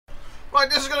Right,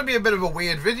 this is going to be a bit of a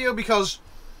weird video because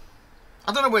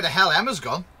I don't know where the hell Emma's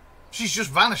gone. She's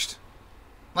just vanished.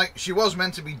 Like, she was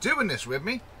meant to be doing this with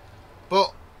me,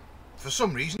 but for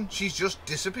some reason, she's just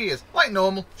disappeared. Like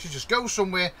normal, she just goes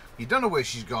somewhere, you don't know where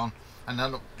she's gone, and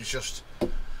then it's just...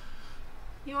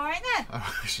 You alright there?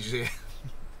 Oh, she's here.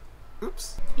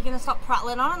 Oops. You're going to stop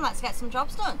prattling on and let's get some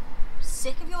jobs done?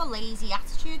 Sick of your lazy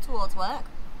attitude towards work.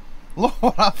 Look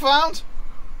what I found.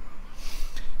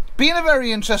 Been a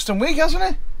very interesting week, hasn't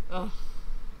it? Ugh.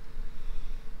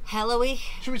 Hell a week.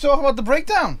 Should we talk about the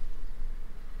breakdown?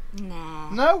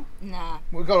 Nah. No? Nah.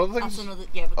 We've got other things. That's another,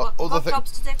 yeah, we've got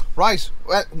jobs to do. Right,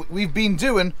 well, we've been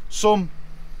doing some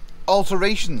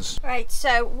alterations. Right,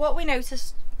 so what we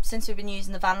noticed since we've been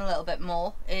using the van a little bit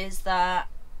more is that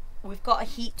we've got a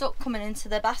heat duct coming into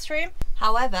the bathroom.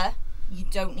 However, you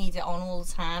don't need it on all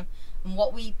the time. And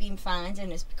what we've been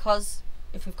finding is because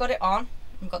if we've got it on,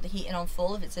 we've got the heating on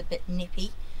full, if it's a bit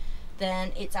nippy,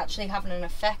 then it's actually having an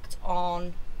effect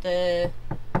on the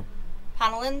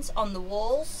panellings on the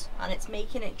walls, and it's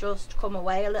making it just come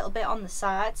away a little bit on the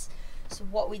sides. So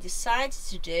what we decided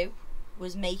to do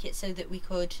was make it so that we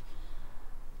could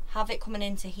have it coming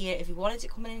into here if we wanted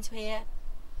it coming into here,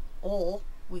 or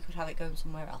we could have it going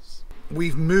somewhere else.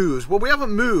 We've moved. Well, we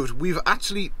haven't moved, we've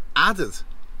actually added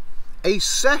a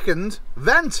second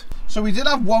vent. So we did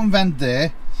have one vent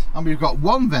there, and we've got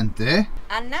one vent there.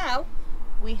 And now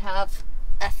we have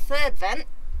a third vent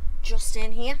just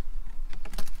in here.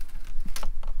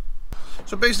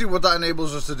 So basically what that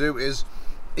enables us to do is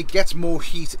it gets more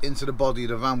heat into the body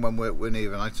of the van when we're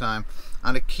near night time,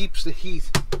 and it keeps the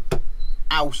heat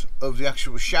out of the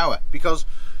actual shower because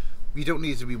you don't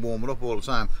need to be warming up all the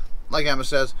time. Like Emma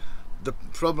says, the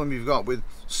problem you've got with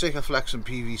Sikaflex and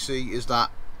PVC is that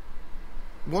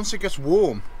once it gets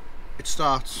warm, it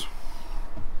starts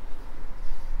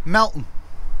melting.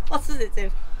 What does it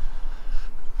do?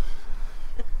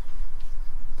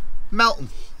 Melting.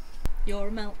 You're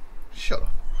a melt. Shut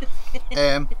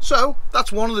up. So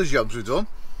that's one of the jobs we've done.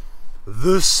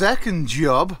 The second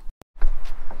job.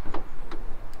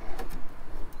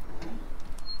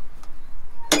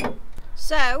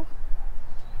 So,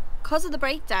 because of the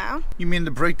breakdown. You mean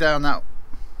the breakdown that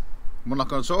we're not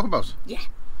going to talk about? Yeah,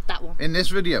 that one. In this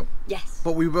video? Yes.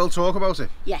 But we will talk about it.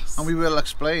 Yes. And we will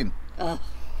explain. Oh,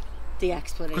 the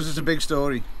explanation. Because it's a big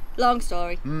story. Long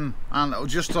story. And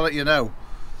just to let you know,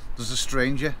 there's a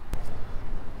stranger.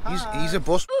 He's a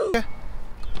bus. You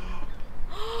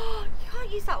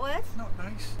can't use that word. Not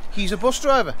nice. He's a bus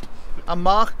driver, and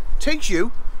Mark takes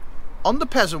you on the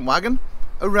peasant wagon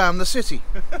around the city.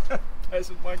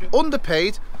 Peasant wagon.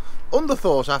 Underpaid,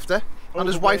 underthought after, and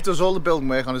his wife does all the building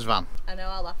work on his van. I know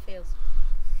how that feels.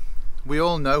 We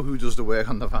all know who does the work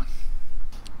on the van.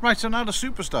 Right, so now the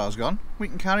superstar's gone, we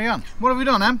can carry on. What have we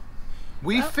done, Em?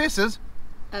 We fitted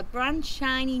a brand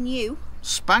shiny new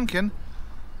spanking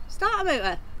starter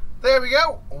motor. There we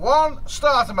go, one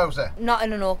starter motor. Not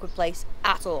in an awkward place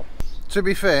at all. To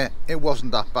be fair, it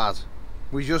wasn't that bad.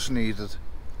 We just needed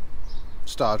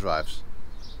star drives.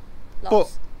 Lots.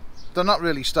 But they're not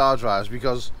really star drives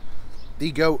because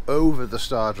they go over the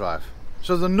star drive.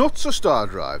 So the nuts are star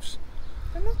drives.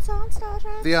 The nuts aren't star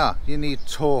drives. They are. You need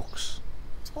Torx.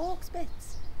 Torx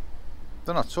bits.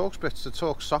 They're not Torx bits, they're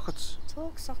Torx sockets.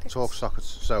 Torx sockets. Torx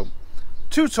sockets. So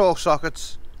 2 Torx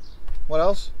sockets. What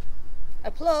else? A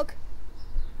plug,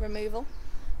 removal,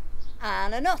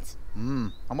 and a nut.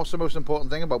 And what's the most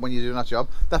important thing about when you're doing that job?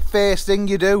 The first thing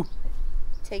you do?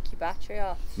 Take your battery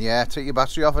off. Yeah, take your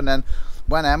battery off, and then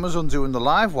when Emma's undoing the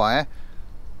live wire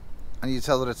and you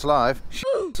tell her it's live, she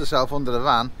puts herself under the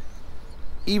van,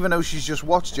 even though she's just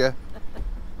watched you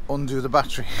undo the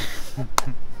battery.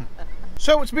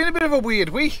 So it's been a bit of a weird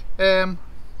week. Now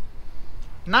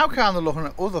kind of looking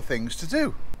at other things to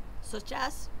do. Such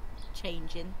as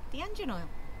changing the engine oil.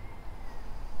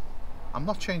 I'm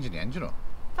not changing the engine oil.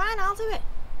 Fine, I'll do it.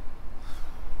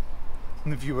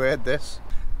 And if you heard this,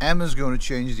 Emma's going to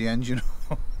change the engine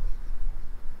oil.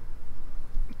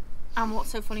 And what's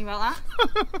so funny about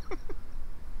that?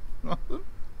 Nothing.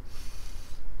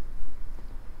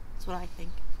 That's what I think.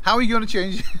 How are you going to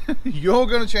change? You're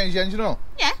going to change the engine oil?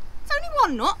 Yeah, it's only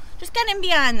one nut. Just get in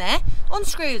behind there,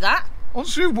 unscrew that.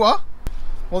 Unscrew what?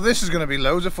 Well, this is going to be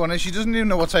loads of fun. She doesn't even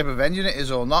know what type of engine it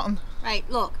is or nothing. Right,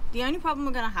 look, the only problem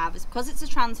we're going to have is because it's a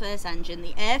transverse engine,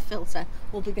 the air filter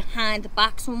will be behind the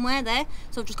back somewhere there.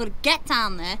 So I've just got to get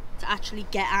down there to actually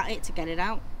get at it to get it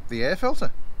out. The air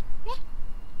filter? Yeah.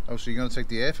 Oh, so you're going to take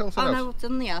the air filter out? Oh no, I've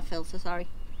done the air filter, sorry.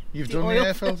 You've done the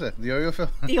air filter? The oil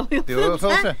filter? The oil filter. The oil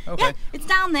filter? Okay. Yeah, it's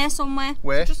down there somewhere.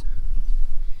 Where?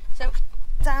 So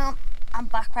down and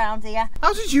back round here.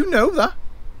 How did you know that?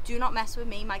 Do not mess with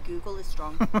me, my Google is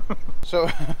strong. So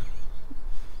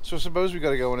I suppose we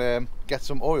got to go and get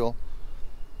some oil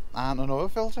and another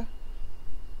filter.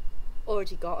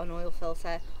 Already got an oil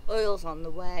filter. Oil's on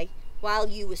the way. While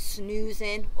you were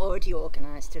snoozing, already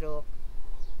organised it all.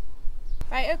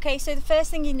 Right, okay, so the first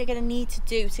thing you're going to need to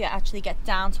do to actually get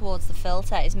down towards the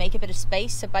filter is make a bit of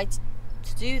space. So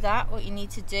to do that, what you need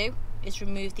to do is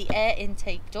remove the air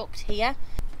intake duct here.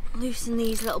 Loosen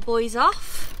these little boys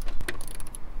off.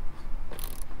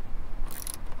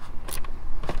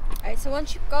 Right, so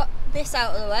once you've got this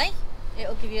out of the way,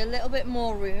 it'll give you a little bit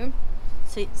more room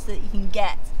so that you can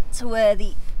get to where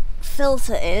the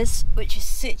filter is, which is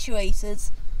situated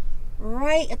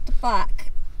right at the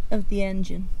back of the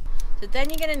engine. So then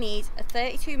you're going to need a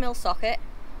 32mm socket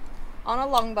on a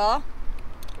long bar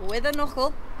with a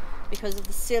knuckle because of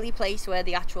the silly place where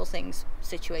the actual thing's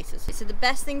situated. So the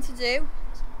best thing to do,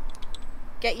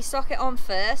 get your socket on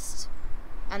first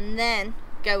and then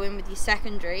go in with your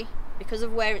secondary. Because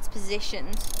of where it's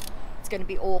positioned, it's going to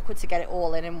be awkward to get it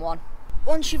all in one.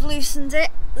 Once you've loosened it,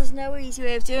 there's no easy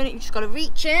way of doing it. You've just got to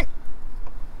reach in,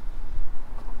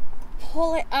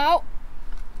 pull it out,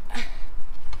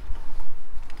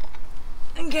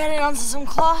 and get it onto some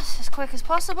cloth as quick as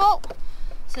possible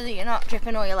so that you're not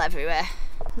dripping oil everywhere.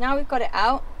 Now we've got it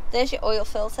out, there's your oil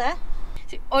filter.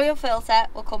 The oil filter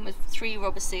will come with 3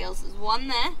 rubber seals. There's one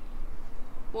there,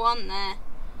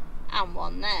 and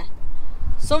one there.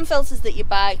 Some filters that you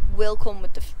buy will come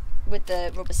with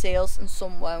the rubber seals and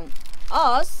some won't.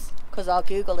 Ours, because our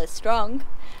Google is strong,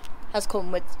 has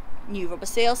come with new rubber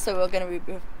seals, so we're going to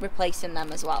be replacing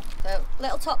them as well. So,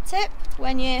 little top tip,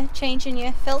 when you're changing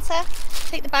your filter,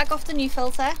 take the bag off the new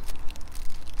filter,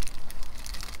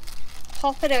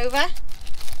 pop it over,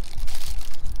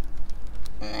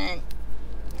 and then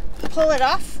pull it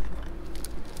off,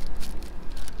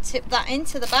 tip that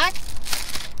into the bag,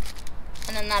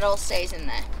 and then that all stays in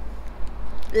there.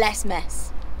 Less mess.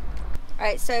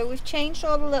 Right, so we've changed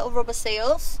all the little rubber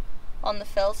seals on the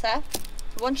filter.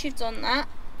 So once you've done that,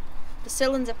 the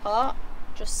cylinder part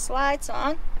just slides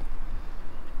on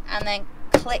and then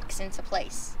clicks into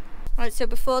place. Right, so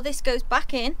before this goes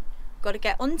back in, we've got to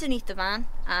get underneath the van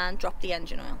and drop the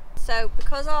engine oil. So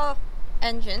because our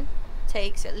engine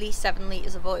takes at least 7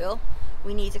 litres of oil,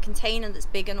 we need a container that's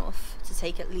big enough to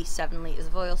take at least 7 litres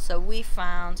of oil. So we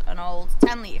found an old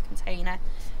 10 litre container.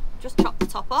 Just chop the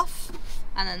top off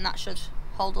and then that should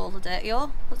hold all the dirty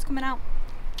oil that's coming out.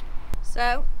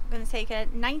 So I'm going to take a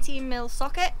 19mm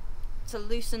socket to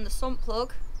loosen the sump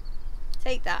plug,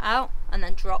 take that out and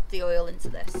then drop the oil into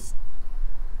this.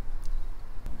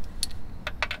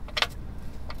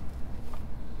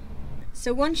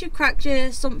 So once you've cracked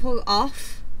your sump plug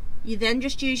off, you then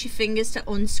just use your fingers to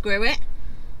unscrew it,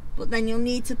 but then you'll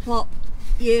need to pop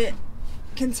your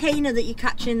container that you're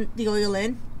catching the oil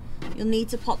in, you'll need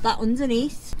to pop that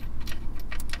underneath.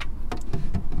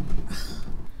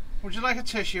 Would you like a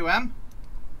tissue, Em?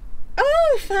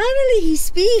 Oh, finally he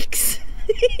speaks.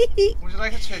 Would you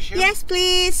like a tissue? Yes,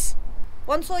 please.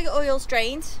 Once all your oil's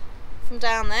drained from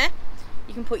down there,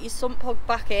 you can put your sump plug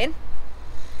back in.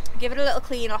 Give it a little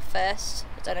clean off first.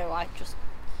 I don't know why, just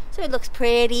so it looks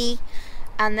pretty.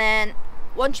 And then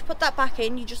once you put that back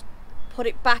in, you just put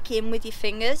it back in with your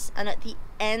fingers, and at the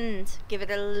end give it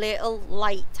a little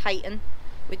light tighten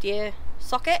with your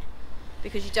socket,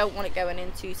 because you don't want it going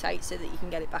in too tight so that you can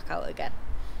get it back out again.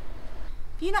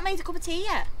 Have you not made a cup of tea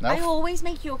yet? No. I always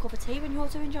make you a cup of tea when you're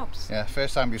doing jobs. Yeah,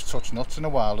 first time you've touched nuts in a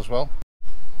while as well.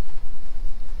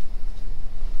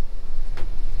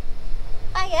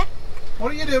 Hiya.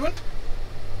 What are you doing?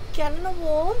 Getting a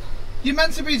warm. You're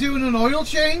meant to be doing an oil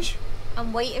change.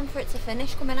 I'm waiting for it to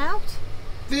finish coming out.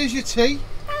 There's your tea.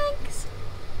 Thanks.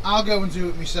 I'll go and do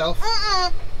it myself.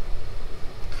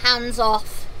 Hands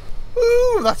off.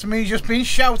 Ooh, that's me just being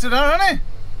shouted at, isn't it?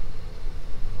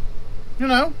 You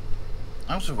know,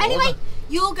 out of Anyway, order.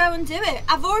 you'll go and do it.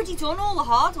 I've already done all the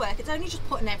hard work. It's only just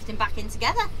putting everything back in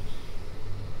together.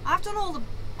 I've done all the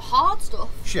hard stuff.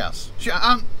 She has.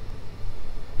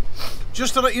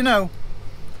 Just to let you know,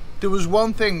 there was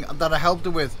one thing that I helped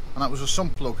her with, and that was a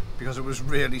sump plug, because it was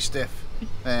really stiff.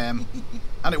 And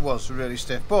it was really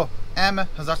stiff. But Emma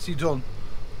has actually done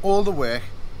all the work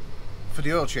for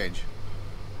the oil change.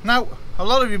 Now, a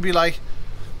lot of you be like,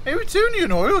 hey, we're doing you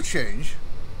an oil change.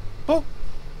 But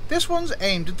this one's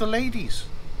aimed at the ladies,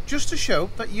 just to show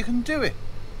that you can do it.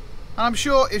 And I'm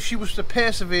sure if she was to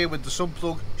persevere with the sump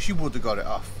plug, she would have got it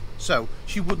off. So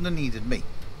she wouldn't have needed me.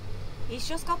 He's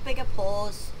just got bigger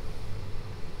paws.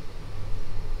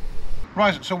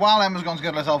 Right, so while Emma's gone to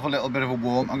get herself a little bit of a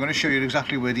warm, I'm going to show you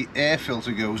exactly where the air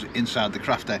filter goes inside the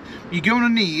crafter. You're going to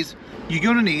need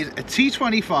a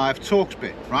T25 Torx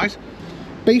bit, right?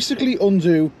 Basically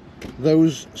undo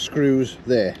those screws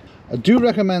there. I do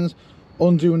recommend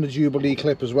undoing the Jubilee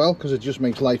clip as well, because it just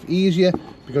makes life easier,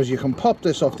 because you can pop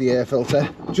this off the air filter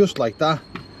just like that,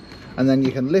 and then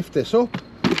you can lift this up,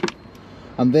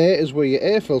 and there is where your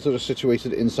air filter is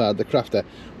situated inside the crafter.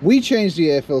 We changed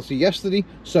the air filter yesterday,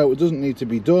 so it doesn't need to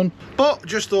be done, but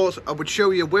just thought I would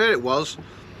show you where it was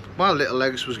while Little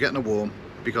Legs was getting a warm,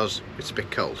 because it's a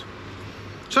bit cold.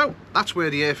 So that's where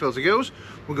the air filter goes.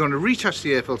 We're going to retouch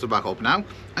the air filter back up now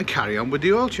and carry on with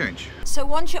the oil change. So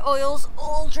once your oil's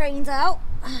all drained out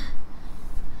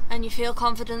and you feel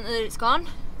confident that it's gone,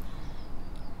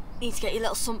 you need to get your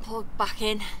little sump plug back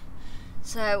in.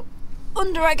 So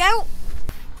under I go.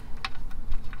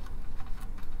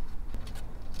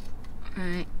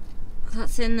 Right,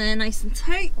 that's in there nice and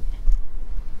tight.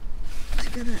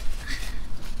 Just gonna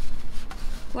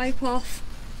wipe off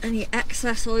any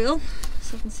excess oil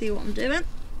so I can see what I'm doing.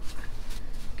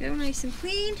 Go nice and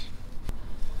clean,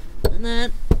 and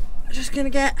then I'm just gonna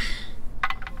get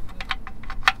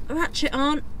a ratchet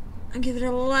on and give it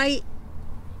a light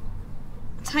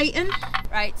tighten.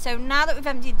 Right, so now that we've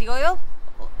emptied the oil,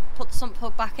 put the sump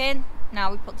plug back in.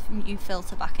 Now we put the new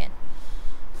filter back in.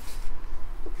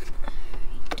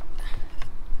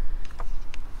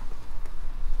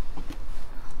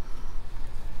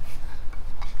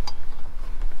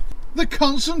 The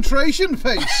concentration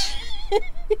face.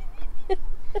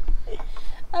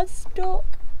 I'm stuck.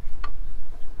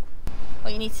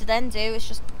 What you need to then do is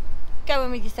just go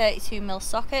in with your 32mm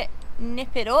socket,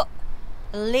 nip it up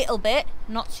a little bit,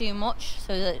 not too much,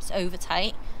 so that it's over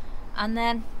tight, and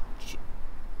then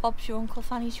Bob's your Uncle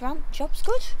Fanny's ramp, job's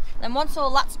good. Then once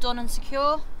all that's done and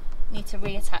secure, you need to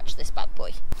reattach this bad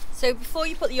boy. So before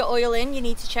you put your oil in, you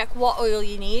need to check what oil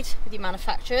you need with your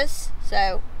manufacturers.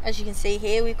 So as you can see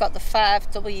here, we've got the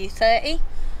 5W30.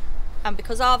 And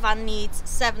because our van needs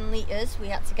 7 litres, we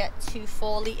had to get 2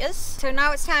 4 litres. So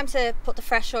now it's time to put the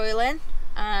fresh oil in.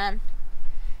 And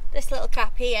this little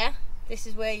cap here, this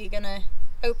is where you're going to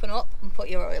open up and put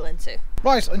your oil into.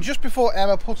 Right, and just before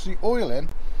Emma puts the oil in,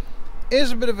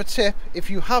 here's a bit of a tip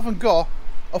if you haven't got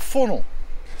a funnel.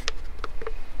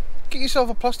 Get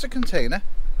yourself a plastic container,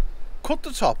 cut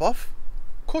the top off,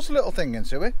 cut a little thing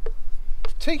into it,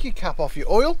 take your cap off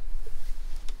your oil,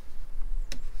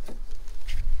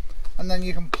 and then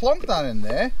you can plonk that in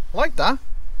there like that,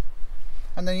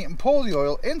 and then you can pour the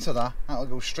oil into that and it'll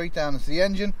go straight down into the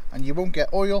engine and you won't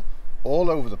get oil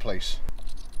all over the place.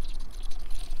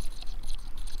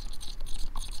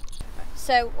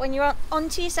 So when you're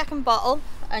onto your second bottle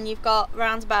and you've got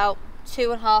around about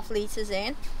 2.5 litres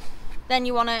in, then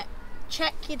you want to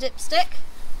check your dipstick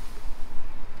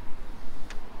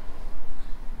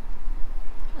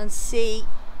and see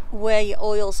where your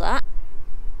oil's at,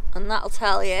 and that'll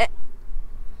tell you.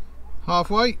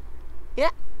 Halfway?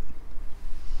 Yeah.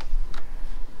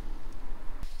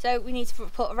 So we need to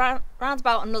put around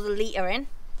about another litre in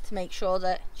to make sure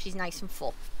that she's nice and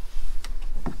full.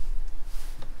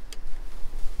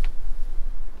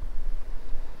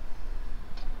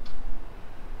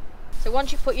 So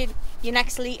once you put your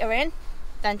next litre in,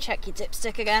 then check your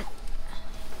dipstick again.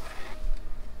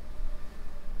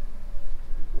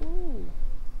 Ooh.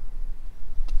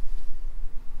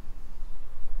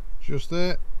 Just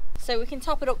there. So we can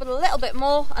top it up with a little bit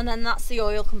more, and then that's the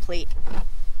oil complete.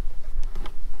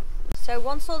 So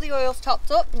once all the oil's topped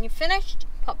up and you're finished,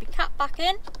 pop your cap back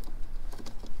in.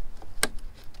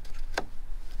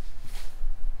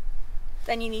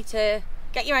 Then you need to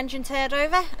get your engine turned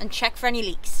over and check for any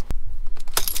leaks.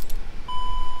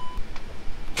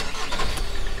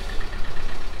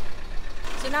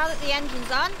 So now that the engine's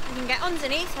on, you can get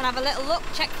underneath and have a little look,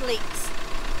 check for leaks.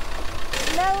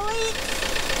 No leaks!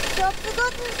 Job for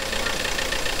good.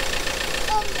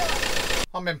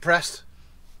 I'm impressed.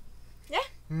 Yeah?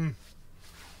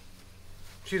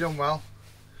 She done well.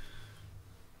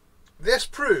 This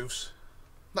proves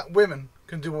that women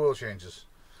can do oil changes.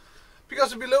 Because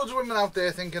there'll be loads of women out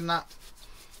there thinking that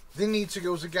they need to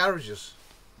go to garages.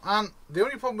 And the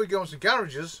only problem with going to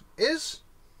garages is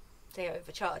They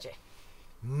overcharge it.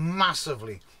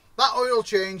 massively. That oil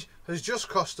change has just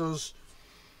cost us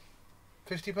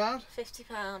 £50?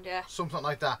 £50, yeah. Something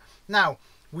like that. Now,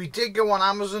 we did go on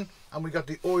Amazon and we got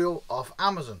the oil off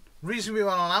Amazon. Reason we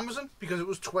went on Amazon, because it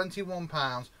was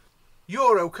 £21.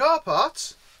 Euro car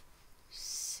parts,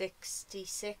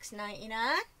 £66.99.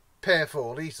 per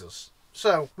 4 litres.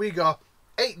 So we got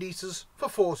 8 litres for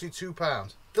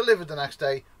 £42. Delivered the next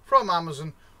day from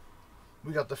Amazon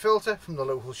We got the filter from the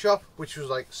local shop, which was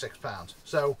like £6.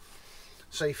 So,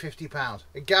 say £50.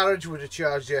 A garage would have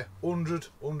charged you 100,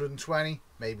 120,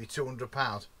 maybe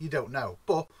 £200. You don't know.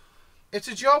 But it's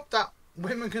a job that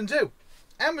women can do.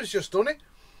 Emma's just done it.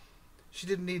 She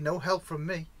didn't need no help from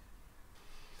me.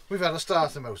 We've had a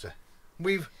starter motor.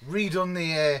 We've redone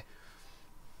the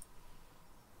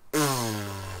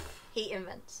heating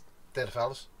vents. They're the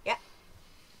fellas. Yeah.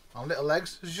 On little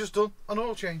legs has just done an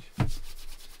oil change.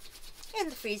 In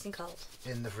the freezing cold.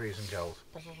 In the freezing cold.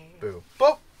 Boom.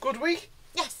 But good week.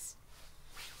 Yes.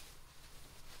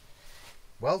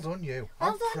 Well done, you.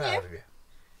 Well I'm done, proud you. of you.